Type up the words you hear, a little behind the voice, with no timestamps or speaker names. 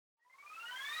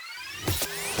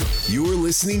You're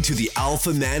listening to the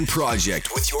Alpha Man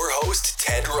Project with your host,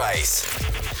 Ted Rice.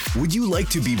 Would you like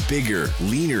to be bigger,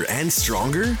 leaner, and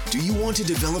stronger? Do you want to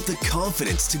develop the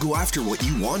confidence to go after what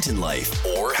you want in life?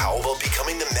 Or how about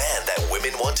becoming the man that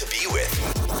women want to be with?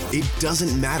 It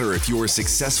doesn't matter if you're a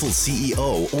successful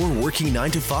CEO or working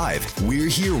 9 to 5. We're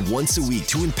here once a week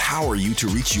to empower you to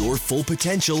reach your full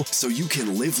potential so you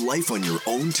can live life on your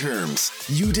own terms.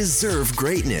 You deserve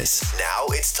greatness. Now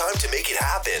it's time to make it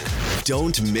happen.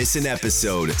 Don't miss an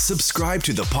episode. Subscribe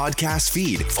to the podcast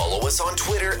feed. Follow us on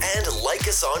Twitter and like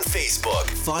us on Facebook.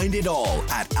 Find it all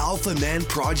at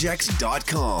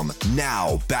alphamanproject.com.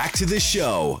 Now back to the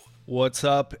show. What's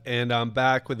up? And I'm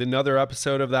back with another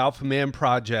episode of the Alpha Man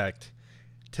Project.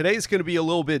 Today's going to be a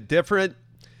little bit different.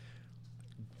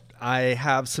 I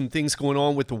have some things going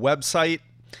on with the website.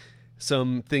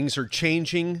 Some things are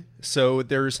changing, so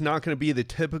there's not going to be the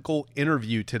typical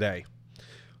interview today.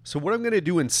 So what I'm going to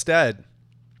do instead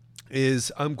is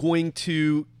I'm going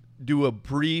to do a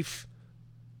brief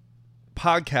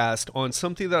podcast on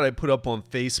something that I put up on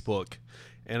Facebook.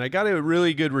 And I got a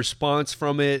really good response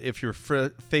from it. If you're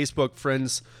Facebook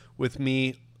friends with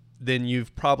me, then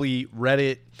you've probably read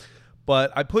it.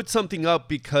 But I put something up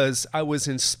because I was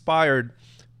inspired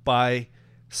by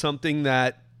something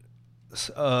that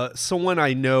someone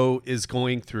I know is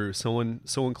going through, someone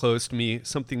close to me,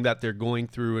 something that they're going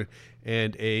through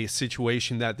and a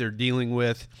situation that they're dealing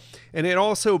with. And it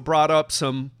also brought up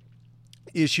some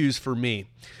issues for me.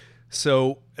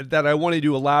 So that I wanted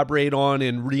to elaborate on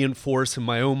and reinforce in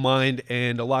my own mind.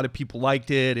 And a lot of people liked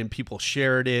it and people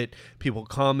shared it. People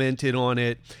commented on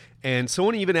it. And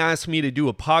someone even asked me to do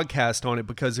a podcast on it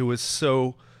because it was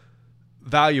so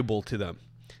valuable to them.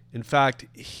 In fact,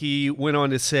 he went on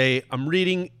to say, "I'm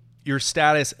reading your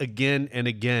status again and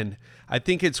again. I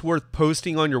think it's worth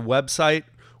posting on your website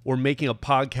or making a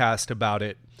podcast about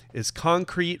it. It's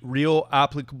concrete, real,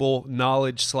 applicable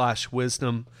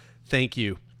knowledge/wisdom. Thank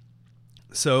you."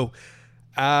 So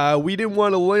we didn't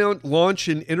want to launch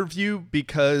an interview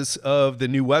because of the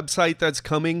new website that's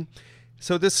coming.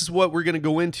 So this is what we're going to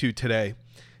go into today.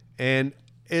 And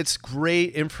it's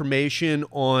great information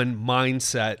on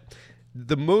mindset.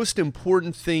 The most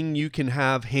important thing you can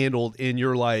have handled in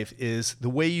your life is the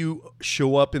way you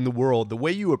show up in the world, the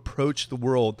way you approach the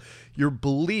world, your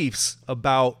beliefs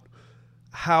about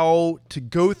how to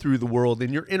go through the world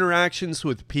and your interactions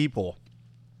with people.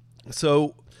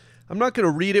 So I'm not going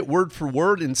to read it word for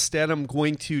word. Instead, I'm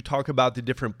going to talk about the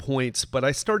different points. But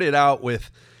I started out with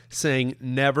saying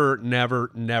never, never,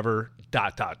 never, ...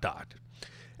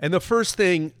 And the first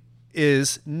thing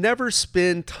is never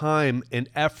spend time and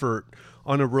effort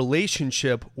on a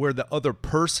relationship where the other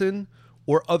person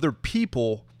or other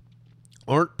people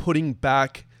aren't putting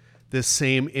back the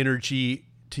same energy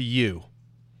to you.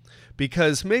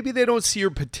 Because maybe they don't see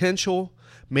your potential.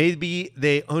 Maybe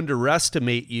they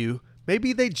underestimate you.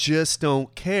 Maybe they just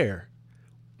don't care.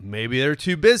 Maybe they're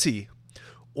too busy.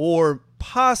 Or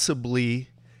possibly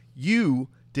you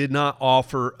did not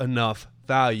offer enough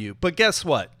value. But guess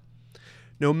what?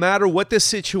 No matter what the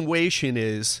situation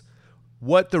is,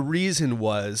 what the reason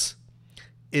was,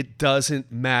 it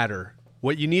doesn't matter.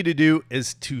 What you need to do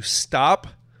is to stop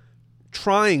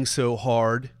trying so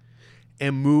hard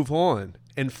and move on.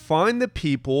 And find the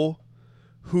people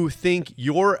who think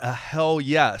you're a hell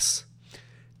yes.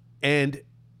 And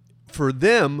for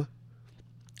them,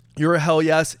 you're a hell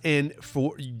yes, and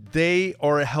they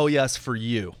are a hell yes for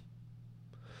you.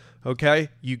 Okay?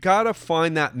 You got to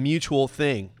find that mutual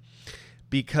thing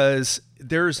because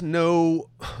this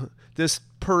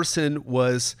person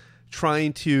was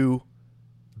trying to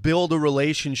build a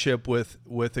relationship with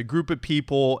a group of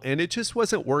people, and it just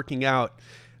wasn't working out.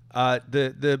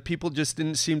 The people just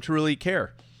didn't seem to really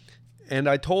care. And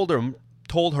I told her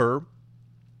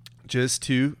just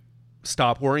to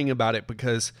stop worrying about it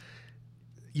because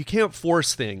you can't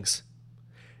force things.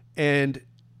 And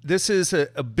this is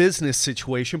a business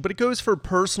situation, but it goes for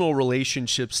personal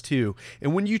relationships too.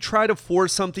 And when you try to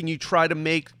force something, you try to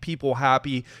make people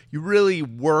happy, you really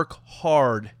work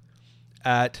hard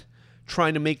at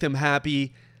trying to make them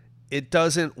happy. It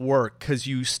doesn't work because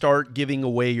you start giving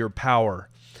away your power.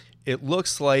 It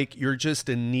looks like you're just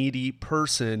a needy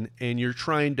person and you're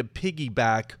trying to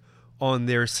piggyback on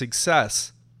their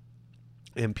success.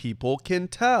 And people can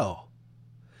tell.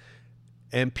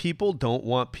 And people don't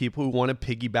want people who want to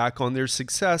piggyback on their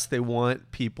success. They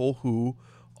want people who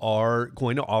are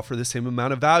going to offer the same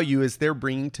amount of value as they're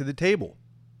bringing to the table.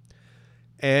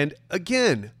 And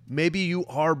again, maybe you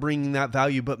are bringing that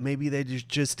value, but maybe they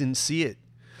just didn't see it.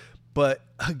 But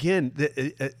again,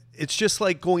 it's just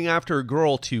like going after a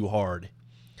girl too hard.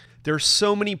 There's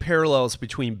so many parallels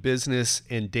between business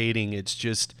and dating. It's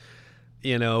just,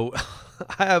 I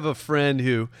have a friend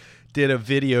who did a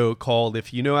video called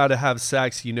 "If You Know How to Have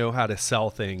Sex, You Know How to Sell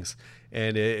Things,"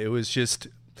 and it was just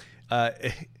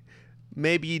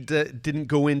maybe didn't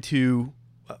go into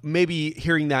maybe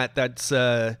hearing that's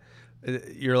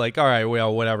you're like, all right,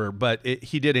 well, whatever. But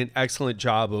he did an excellent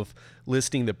job of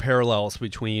listing the parallels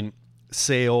between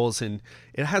sales, and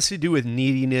it has to do with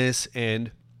neediness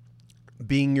and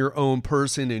being your own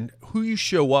person and who you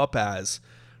show up as,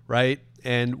 right?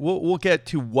 And we'll get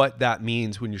to what that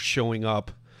means when you're showing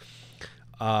up.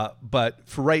 But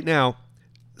for right now,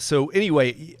 so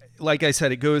anyway, like I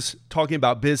said, it goes talking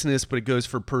about business, but it goes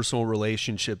for personal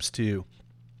relationships too.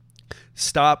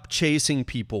 Stop chasing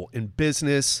people in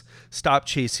business. Stop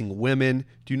chasing women.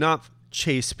 Do not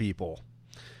chase people.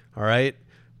 All right.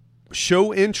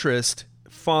 Show interest,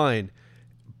 fine.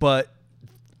 But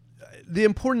the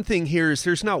important thing here is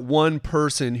there's not one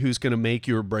person who's going to make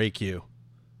you or break you.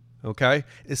 Okay?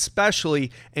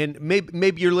 Especially, and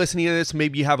maybe you're listening to this,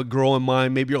 maybe you have a girl in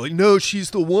mind, maybe you're like, no,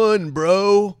 she's the one,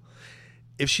 bro.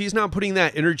 If she's not putting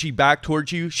that energy back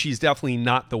towards you, she's definitely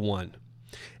not the one.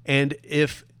 And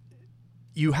if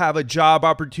you have a job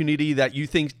opportunity that you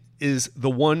think is the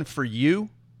one for you,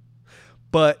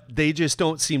 but they just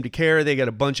don't seem to care, they got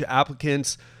a bunch of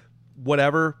applicants,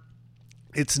 whatever,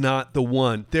 it's not the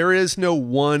one. There is no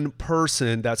one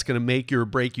person that's going to make you or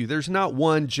break you. There's not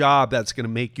one job that's going to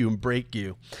make you and break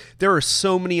you. There are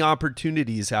so many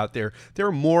opportunities out there. There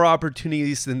are more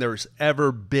opportunities than there's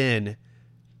ever been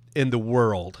in the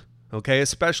world, okay?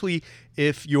 Especially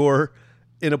if you're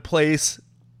in a place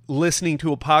listening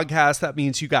to a podcast, that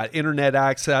means you got internet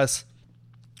access,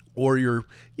 or you're,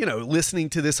 listening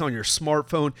to this on your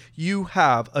smartphone. You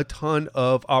have a ton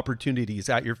of opportunities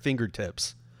at your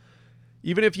fingertips.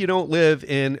 Even if you don't live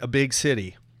in a big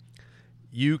city,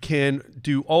 you can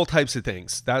do all types of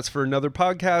things. That's for another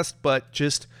podcast, but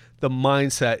just the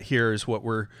mindset here is what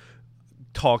we're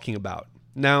talking about.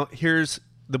 Now, here's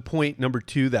the point number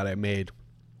 2 that I made,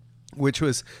 which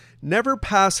was never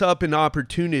pass up an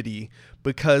opportunity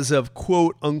because of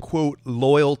quote unquote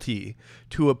loyalty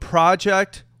to a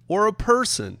project or a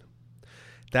person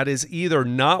that is either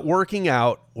not working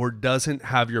out or doesn't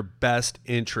have your best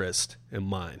interest in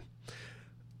mind.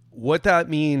 What that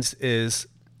means is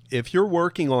if you're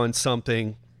working on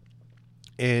something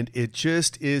and it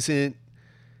just isn't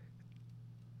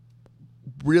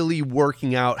really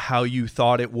working out how you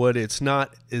thought it would, it's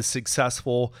not as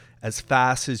successful as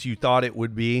fast as you thought it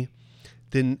would be,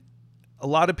 then a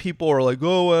lot of people are like,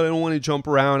 oh, I don't want to jump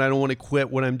around. I don't want to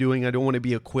quit what I'm doing. I don't want to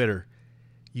be a quitter.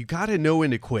 You got to know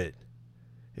when to quit.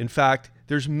 In fact,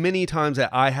 there's many times that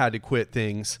I had to quit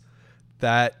things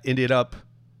that ended up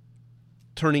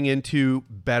turning into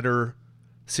better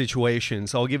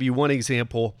situations. I'll give you one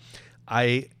example.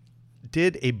 I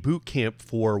did a boot camp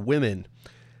for women,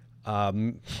 I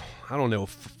don't know,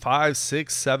 5,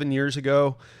 6, 7 years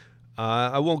ago.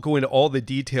 I won't go into all the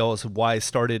details of why I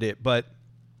started it, but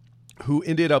who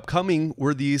ended up coming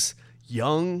were these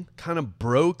young, kind of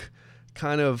broke,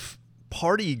 kind of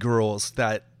party girls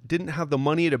that didn't have the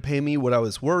money to pay me what I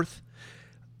was worth,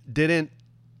 didn't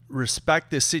respect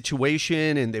the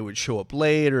situation, and they would show up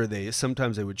late, or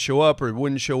sometimes they would show up or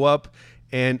wouldn't show up.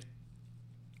 And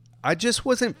I just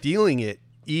wasn't feeling it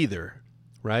either,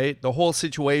 right? The whole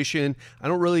situation. I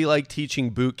don't really like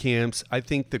teaching boot camps. I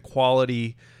think the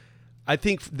quality,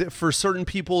 that for certain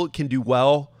people it can do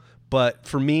well, but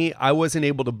for me, I wasn't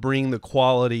able to bring the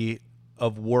quality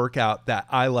of workout that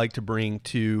I like to bring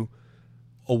to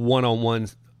a one-on-one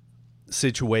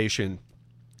situation.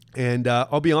 And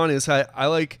I'll be honest, I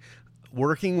like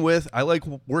working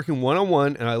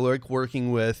one-on-one, and I like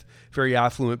working with very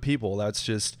affluent people. That's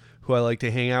just who I like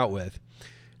to hang out with.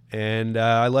 And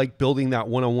I like building that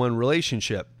one-on-one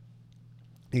relationship.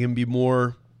 It can be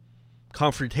more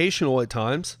confrontational at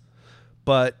times,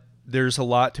 but there's a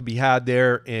lot to be had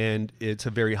there, and it's a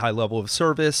very high level of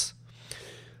service.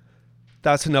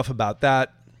 That's enough about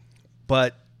that.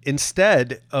 But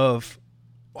instead of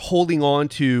holding on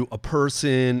to a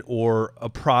person or a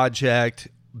project,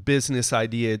 business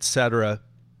idea, etc.,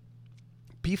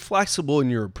 be flexible in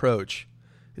your approach,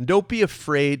 and don't be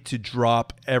afraid to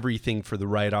drop everything for the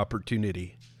right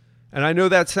opportunity. And I know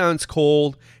that sounds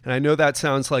cold, and I know that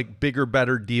sounds like bigger,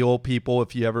 better deal, people,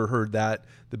 if you ever heard that,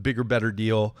 the bigger, better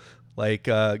deal. Like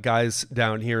guys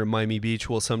down here in Miami Beach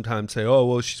will sometimes say, oh,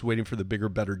 well, she's waiting for the bigger,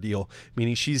 better deal,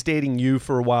 meaning she's dating you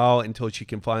for a while until she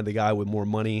can find the guy with more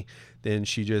money. Then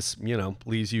she just,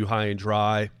 leaves you high and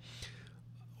dry.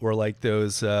 Or like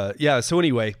those, So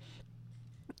anyway,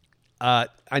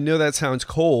 I know that sounds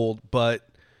cold, but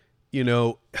you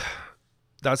know,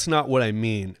 that's not what I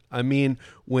mean. I mean,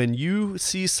 when you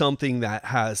see something that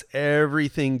has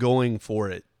everything going for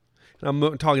it, and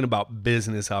I'm talking about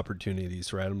business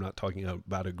opportunities, right? I'm not talking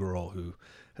about a girl who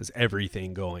has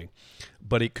everything going,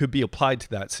 but it could be applied to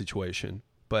that situation.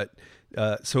 But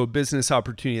so a business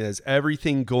opportunity that has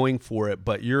everything going for it,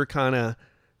 but you're kind of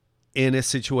in a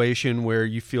situation where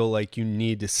you feel like you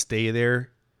need to stay there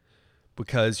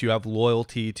because you have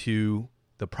loyalty to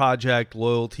the project,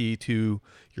 loyalty to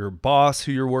your boss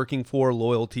who you're working for,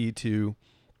 loyalty to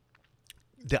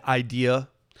the idea.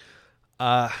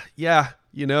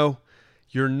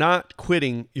 You're not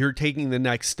quitting, you're taking the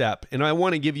next step. And I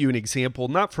want to give you an example,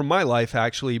 not from my life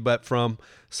actually, but from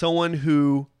someone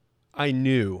who I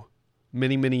knew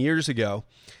many, many years ago.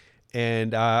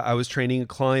 And I was training a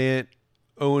client,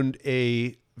 owned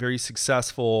a very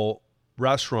successful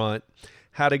restaurant,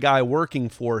 had a guy working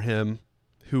for him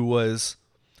who was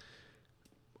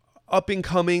up and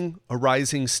coming, a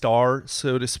rising star,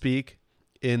 so to speak,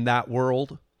 in that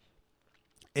world.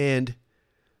 And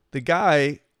the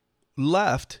guy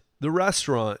left the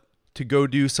restaurant to go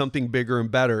do something bigger and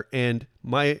better. And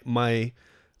my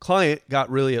client got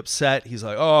really upset. He's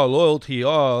like, oh, loyalty.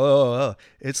 Oh.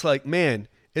 It's like, man,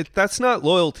 that's not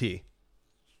loyalty.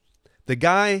 The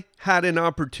guy had an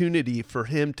opportunity for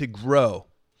him to grow.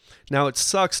 Now, it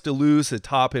sucks to lose a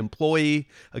top employee,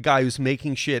 a guy who's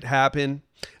making shit happen,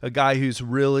 a guy who's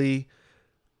really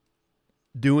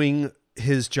doing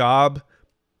his job.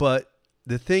 But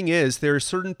the thing is, there are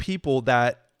certain people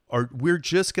that we're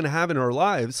just going to have in our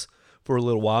lives for a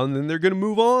little while, and then they're going to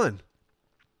move on,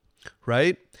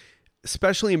 right?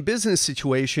 Especially in business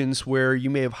situations where you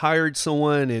may have hired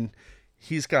someone and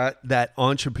he's got that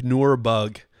entrepreneur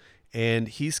bug and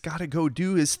he's got to go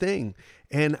do his thing.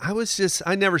 And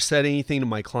I never said anything to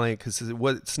my client because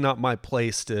it's not my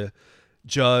place to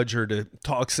judge or to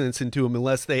talk sense into him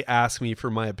unless they ask me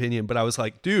for my opinion. But I was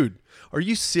like, dude, are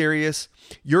you serious?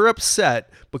 You're upset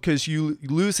because you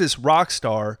lose this rock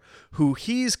star who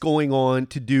he's going on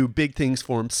to do big things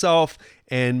for himself.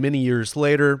 And many years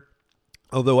later,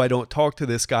 although I don't talk to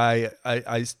this guy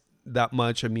I that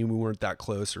much, I mean, we weren't that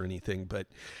close or anything, but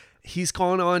he's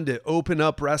gone on to open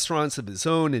up restaurants of his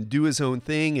own and do his own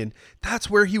thing. And that's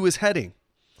where he was heading.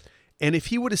 And if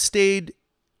he would have stayed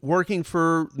working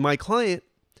for my client,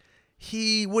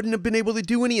 he wouldn't have been able to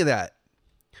do any of that.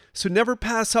 So never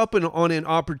pass up on an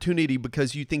opportunity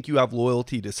because you think you have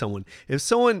loyalty to someone.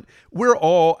 We're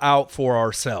all out for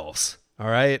ourselves, all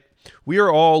right? We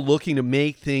are all looking to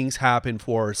make things happen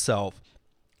for ourselves.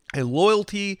 And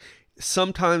loyalty,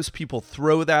 sometimes people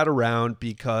throw that around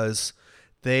because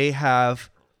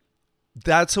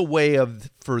that's a way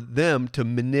for them to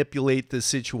manipulate the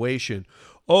situation.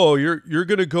 Oh, you're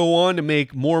going to go on to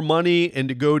make more money and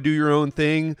to go do your own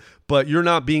thing, but you're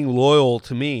not being loyal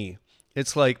to me.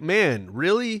 It's like, man,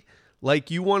 really? Like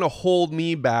you want to hold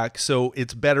me back so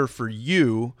it's better for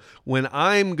you when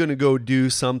I'm going to go do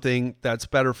something that's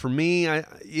better for me?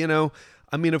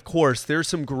 Of course, there's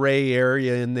some gray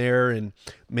area in there, and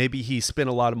maybe he spent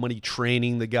a lot of money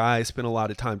training the guy, spent a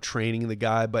lot of time training the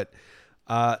guy, but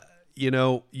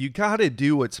you got to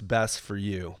do what's best for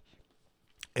you.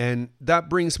 And that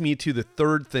brings me to the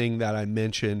third thing that I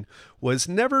mentioned was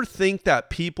never think that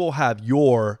people have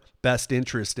your best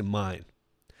interest in mind.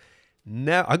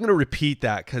 Now, I'm going to repeat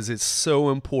that because it's so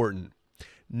important.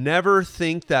 Never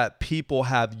think that people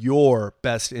have your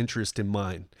best interest in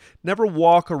mind. Never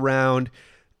walk around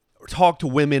or talk to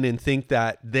women and think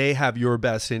that they have your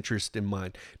best interest in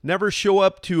mind. Never show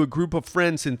up to a group of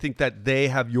friends and think that they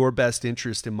have your best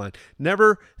interest in mind.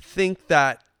 Never think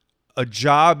that a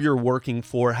job you're working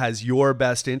for has your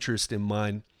best interest in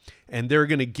mind, and they're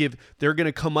going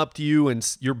to come up to you,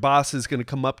 and your boss is going to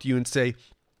come up to you and say,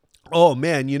 oh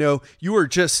man, you are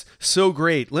just so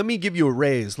great. Let me give you a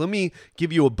raise. Let me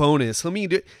give you a bonus.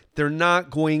 They're not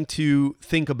going to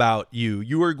think about you.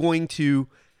 You are going to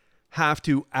have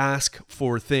to ask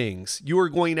for things. You are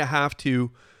going to have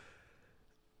to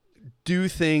do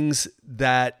things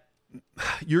that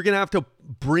you're going to have to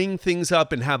bring things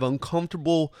up and have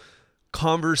uncomfortable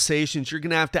conversations. You're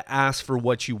going to have to ask for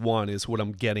what you want is what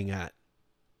I'm getting at.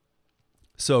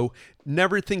 So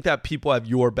never think that people have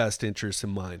your best interest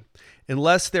in mind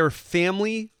unless they're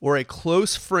family or a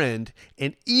close friend.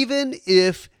 And even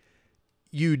if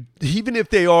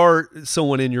they are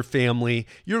someone in your family,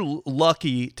 you're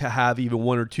lucky to have even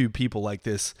one or two people like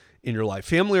this in your life,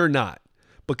 family or not,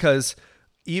 because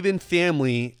even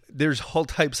family, there's all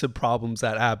types of problems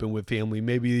that happen with family.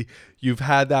 Maybe you've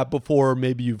had that before.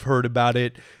 Maybe you've heard about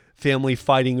it. Family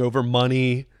fighting over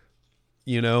money,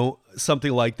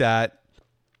 something like that.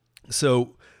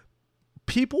 So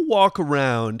people walk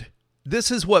around,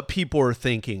 this is what people are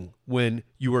thinking when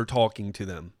you are talking to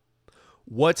them.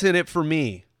 What's in it for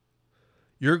me?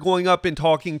 You're going up and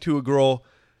talking to a girl,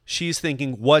 she's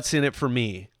thinking, what's in it for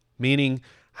me? Meaning,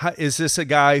 is this a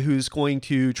guy who's going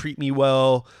to treat me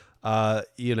well, have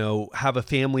a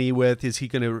family with? Is he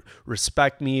going to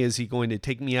respect me? Is he going to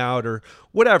take me out or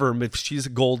whatever? If she's a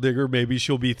gold digger, maybe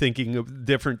she'll be thinking of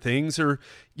different things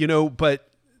but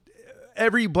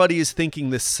everybody is thinking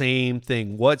the same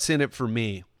thing. What's in it for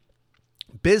me?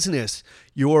 Business,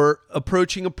 you're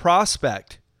approaching a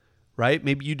prospect, right?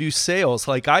 Maybe you do sales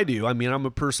like I do. I mean, I'm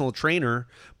a personal trainer,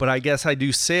 but I guess I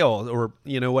do sales, or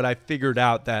what I figured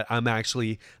out that I'm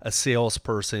actually a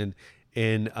salesperson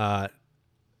I'm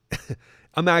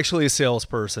actually a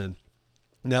salesperson.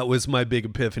 That was my big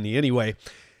epiphany. Anyway,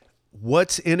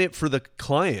 what's in it for the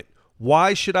client?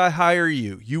 Why should I hire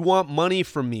you? You want money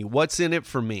from me. What's in it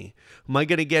for me? Am I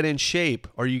going to get in shape?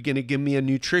 Are you going to give me a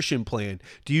nutrition plan?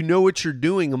 Do you know what you're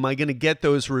doing? Am I going to get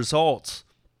those results?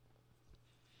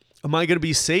 Am I going to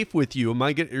be safe with you? Are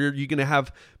you going to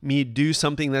have me do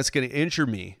something that's going to injure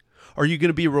me? Are you going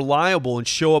to be reliable and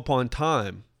show up on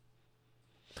time?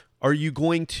 Are you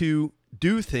going to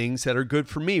do things that are good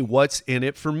for me? What's in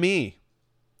it for me?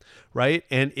 Right?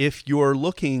 And if you're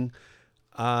looking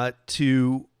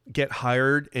to get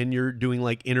hired and you're doing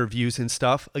like interviews and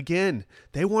stuff, again,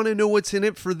 they want to know what's in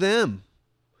it for them.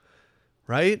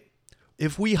 Right?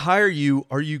 If we hire you,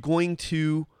 are you going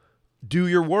to do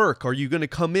your work? Are you going to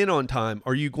come in on time?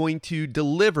 Are you going to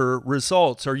deliver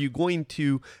results? Are you going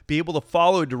to be able to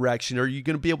follow direction? Are you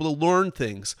going to be able to learn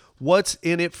things? What's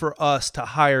in it for us to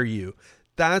hire you?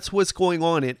 That's what's going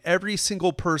on in every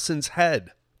single person's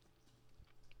head.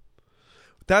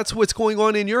 That's what's going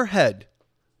on in your head.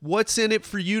 What's in it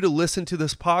for you to listen to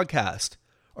this podcast?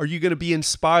 Are you going to be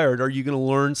inspired? Are you going to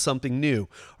learn something new?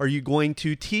 Are you going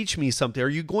to teach me something? Are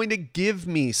you going to give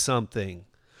me something?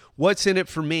 What's in it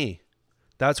for me?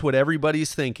 That's what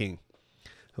everybody's thinking.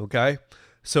 Okay?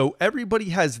 So everybody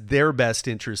has their best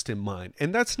interest in mind.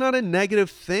 And that's not a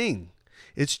negative thing.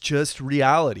 It's just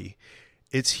reality.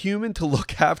 It's human to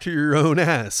look after your own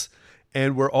ass.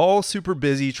 And we're all super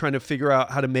busy trying to figure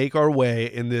out how to make our way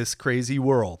in this crazy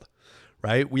world,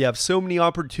 right? We have so many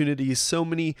opportunities, so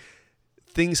many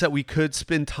things that we could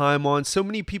spend time on, so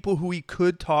many people who we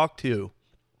could talk to,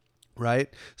 right?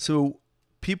 So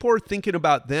people are thinking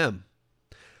about them.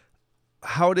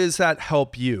 How does that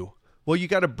help you? Well, you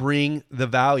got to bring the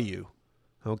value,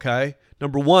 okay?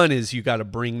 Number one is you got to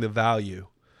bring the value,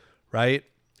 right?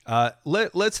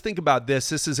 Let's think about this.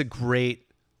 This is a great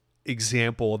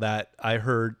example that I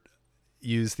heard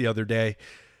used the other day.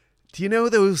 Do you know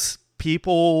those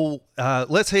people,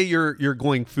 let's say you're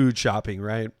going food shopping,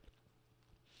 right?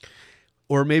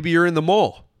 Or maybe you're in the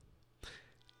mall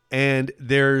and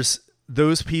there's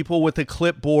those people with the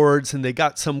clipboards and they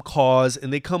got some cause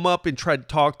and they come up and try to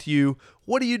talk to you.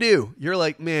 What do? You're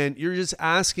like, man, you're just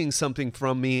asking something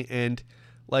from me. And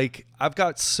like, I've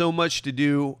got so much to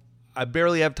do. I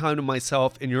barely have time to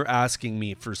myself and you're asking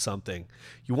me for something.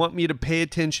 You want me to pay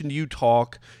attention to you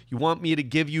talk. You want me to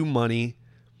give you money.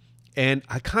 And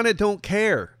I kind of don't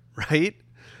care, right?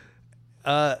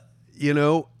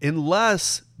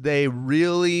 Unless they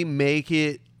really make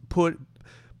it, put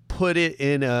it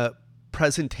in a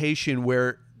presentation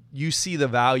where you see the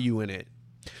value in it.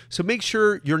 So make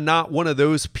sure you're not one of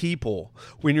those people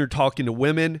when you're talking to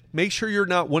women. Make sure you're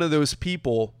not one of those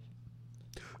people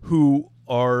who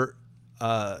are,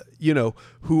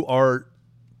 who are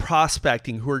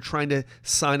prospecting, who are trying to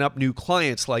sign up new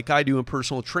clients like I do in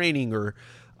personal training, or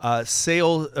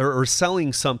sales or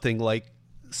selling something like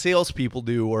salespeople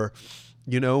do, or,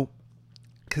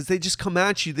 because they just come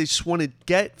at you. They just want to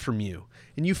get from you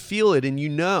and you feel it and you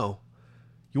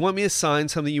want me to sign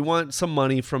something, you want some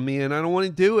money from me, and I don't want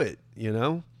to do it, you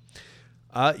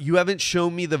haven't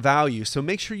shown me the value. So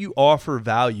make sure you offer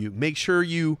value. Make sure,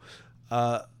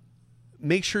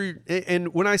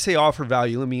 and when I say offer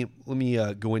value, let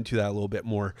me go into that a little bit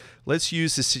more. Let's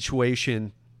use the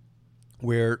situation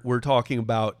where we're talking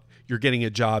about you're getting a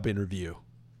job interview,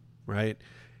 right?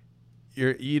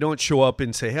 You don't show up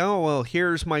and say, oh, well,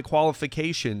 here's my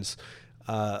qualifications.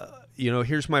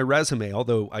 Here's my resume.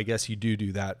 Although I guess you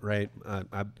do that, right?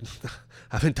 I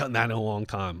haven't done that in a long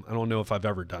time. I don't know if I've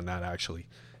ever done that, actually.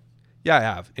 Yeah, I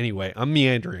have. Anyway, I'm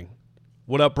meandering.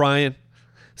 What up, Brian?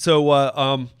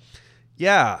 So,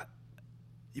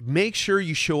 make sure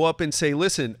you show up and say,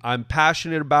 listen, I'm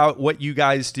passionate about what you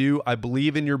guys do. I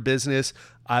believe in your business.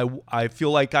 I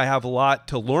feel like I have a lot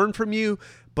to learn from you,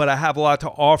 but I have a lot to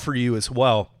offer you as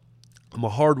well. I'm a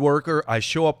hard worker. I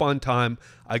show up on time.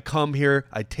 I come here.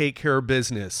 I take care of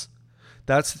business.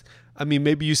 That's I mean,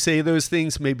 maybe you say those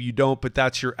things, maybe you don't, but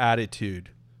that's your attitude.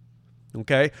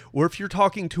 Okay? Or if you're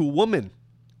talking to a woman,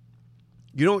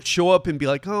 you don't show up and be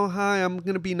like, oh, hi, I'm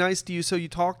going to be nice to you, so you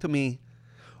talk to me.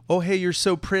 Oh, hey, you're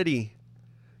so pretty.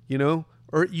 You know?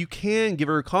 Or you can give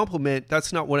her a compliment.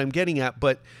 That's not what I'm getting at.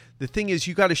 But the thing is,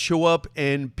 you got to show up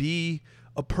and be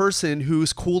a person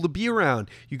who's cool to be around.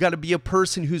 You got to be a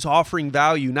person who's offering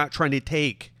value, not trying to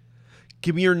take.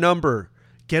 Give me your number.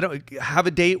 Have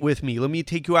a date with me. Let me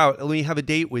take you out. Let me have a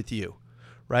date with you.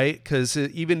 Right? Because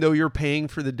even though you're paying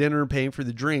for the dinner, paying for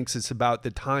the drinks, it's about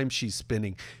the time she's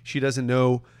spending. She doesn't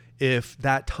know if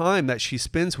that time that she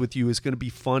spends with you is going to be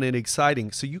fun and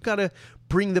exciting. So you got to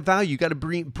bring the value. You got to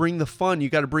bring the fun. You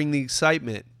got to bring the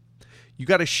excitement. You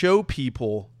got to show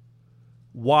people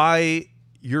why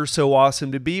you're so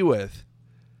awesome to be with.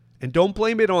 And don't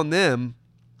blame it on them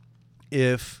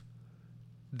if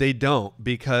they don't,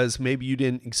 because maybe you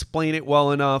didn't explain it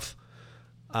well enough.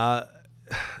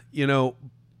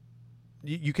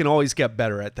 You can always get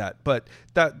better at that. But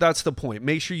that's the point.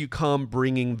 Make sure you come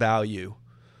bringing value.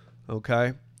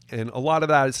 Okay? And a lot of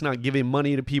that, it's not giving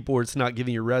money to people, or it's not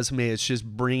giving your resume. It's just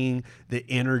bringing the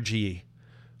energy.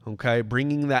 Okay?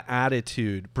 Bringing the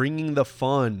attitude. Bringing the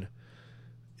fun.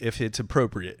 If it's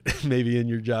appropriate, maybe in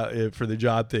your job, for the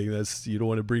job thing, you don't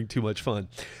want to bring too much fun.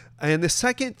 And the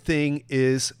second thing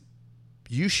is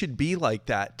you should be like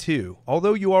that too.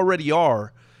 Although you already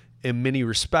are in many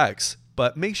respects,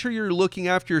 but make sure you're looking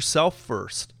after yourself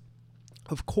first.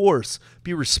 Of course,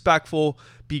 be respectful,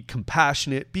 be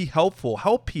compassionate, be helpful,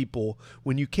 help people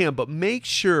when you can, but make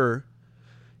sure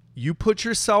you put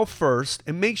yourself first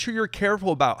and make sure you're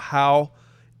careful about how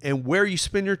and where you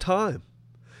spend your time.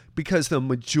 Because the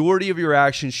majority of your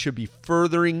actions should be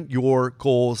furthering your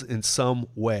goals in some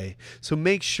way. So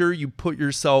make sure you put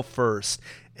yourself first.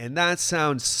 And that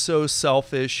sounds so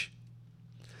selfish.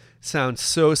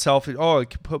 Oh, I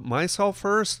can put myself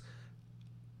first?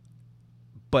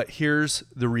 But here's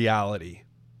the reality.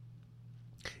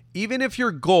 Even if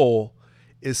your goal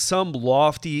is some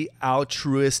lofty,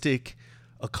 altruistic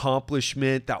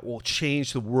accomplishment that will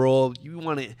change the world. You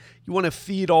want to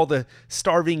feed all the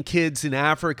starving kids in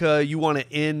Africa. You want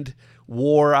to end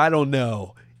war. I don't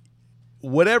know.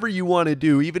 Whatever you want to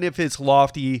do, even if it's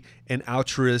lofty and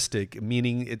altruistic,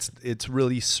 meaning it's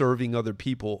really serving other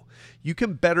people, you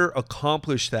can better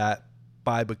accomplish that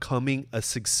by becoming a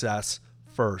success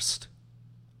first.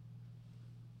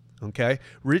 Okay?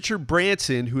 Richard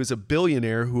Branson, who is a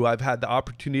billionaire who I've had the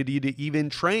opportunity to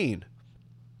even train,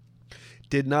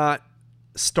 did not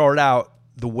start out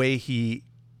the way he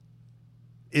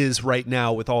is right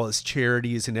now with all his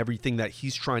charities and everything that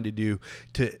he's trying to do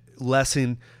to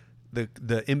lessen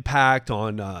the impact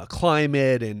on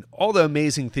climate and all the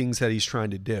amazing things that he's trying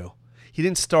to do. He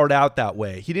didn't start out that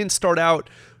way. He didn't start out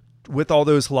with all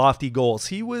those lofty goals.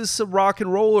 He was a rock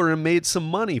and roller and made some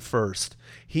money first.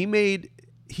 He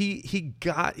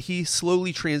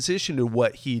slowly transitioned to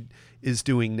what he is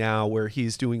doing now, where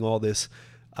he's doing all this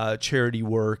charity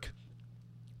work.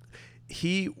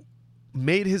 He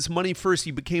made his money first.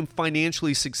 He became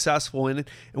financially successful. And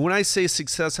when I say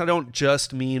success, I don't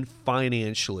just mean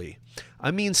financially. I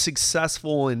mean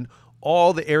successful in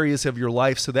all the areas of your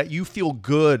life so that you feel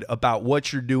good about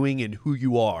what you're doing and who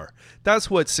you are. That's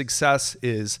what success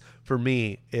is for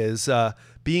me, is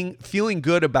feeling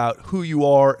good about who you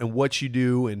are and what you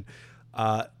do and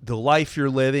the life you're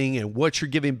living and what you're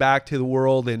giving back to the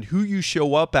world and who you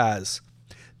show up as.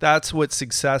 That's what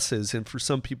success is. And for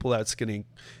some people, that's going to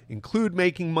include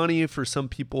making money. For some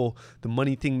people, the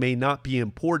money thing may not be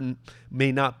important,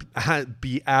 may not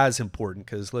be as important,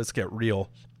 because let's get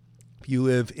real. If you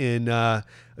live in a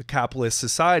capitalist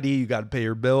society, you got to pay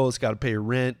your bills, got to pay your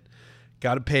rent,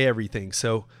 got to pay everything.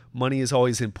 So money is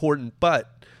always important.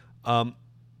 But, the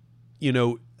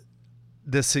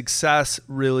success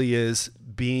really is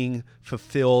being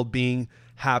fulfilled, being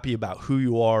happy about who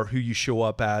you are, who you show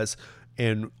up as,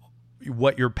 and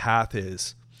what your path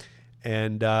is.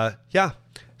 And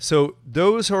so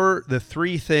those are the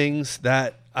three things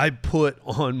that I put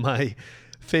on my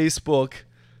Facebook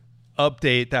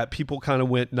update that people kind of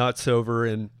went nuts over.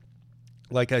 And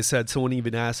like I said, someone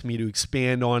even asked me to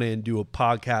expand on it and do a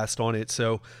podcast on it.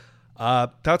 So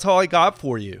that's all I got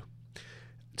for you.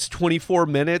 It's 24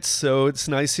 minutes, so it's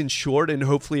nice and short, and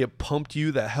hopefully it pumped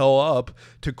you the hell up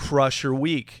to crush your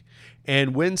week.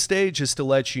 And Wednesday, just to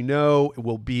let you know, it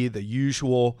will be the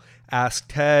usual Ask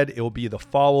Ted. It will be the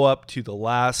follow-up to the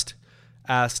last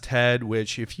Ask Ted,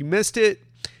 which if you missed it,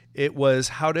 it was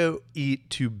how to eat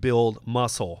to build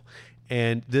muscle.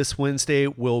 And this Wednesday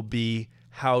will be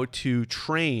how to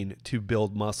train to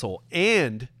build muscle.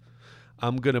 And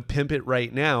I'm going to pimp it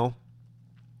right now.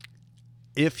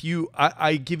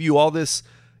 I give you all this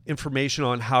information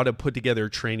on how to put together a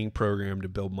training program to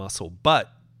build muscle.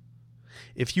 But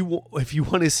if you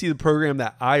want to see the program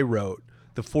that I wrote,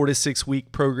 the 4 to 6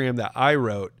 week program that I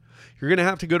wrote, you're going to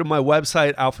have to go to my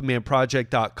website,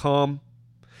 alphamanproject.com,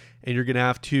 and you're going to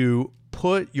have to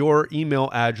put your email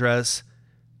address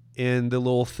in the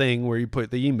little thing where you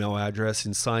put the email address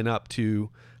and sign up to,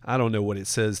 I don't know what it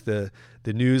says, the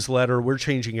newsletter. We're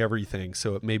changing everything,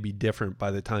 so it may be different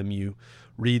by the time you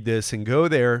read this and go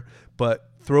there, but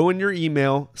throw in your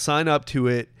email, sign up to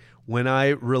it. When I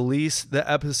release the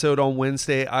episode on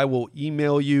Wednesday, I will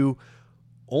email you.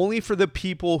 Only for the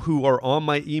people who are on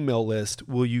my email list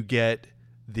will you get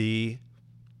the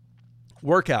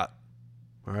workout.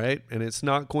 All right. And it's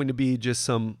not going to be just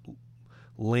some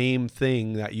lame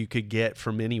thing that you could get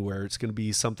from anywhere. It's going to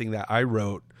be something that I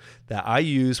wrote that I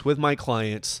use with my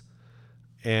clients.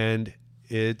 And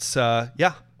it's, so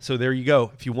there you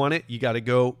go. If you want it, you got to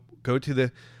go to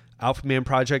the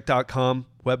alphamanproject.com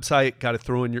website, got to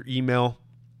throw in your email,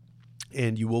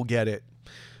 and you will get it.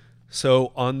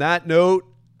 So on that note,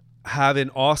 have an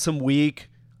awesome week.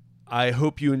 I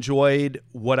hope you enjoyed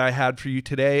what I had for you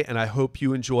today, and I hope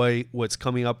you enjoy what's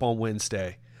coming up on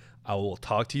Wednesday. I will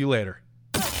talk to you later.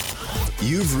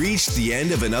 You've reached the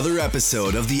end of another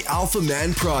episode of the Alpha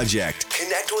Man Project.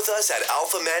 Connect with us at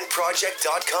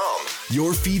alphamanproject.com.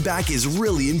 Your feedback is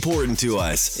really important to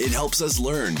us. It helps us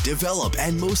learn, develop,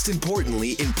 and most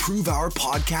importantly, improve our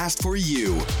podcast for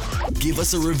you. Give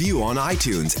us a review on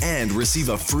iTunes and receive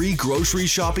a free grocery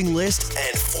shopping list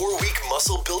and 4-week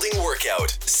muscle building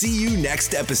workout. See you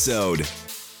next episode.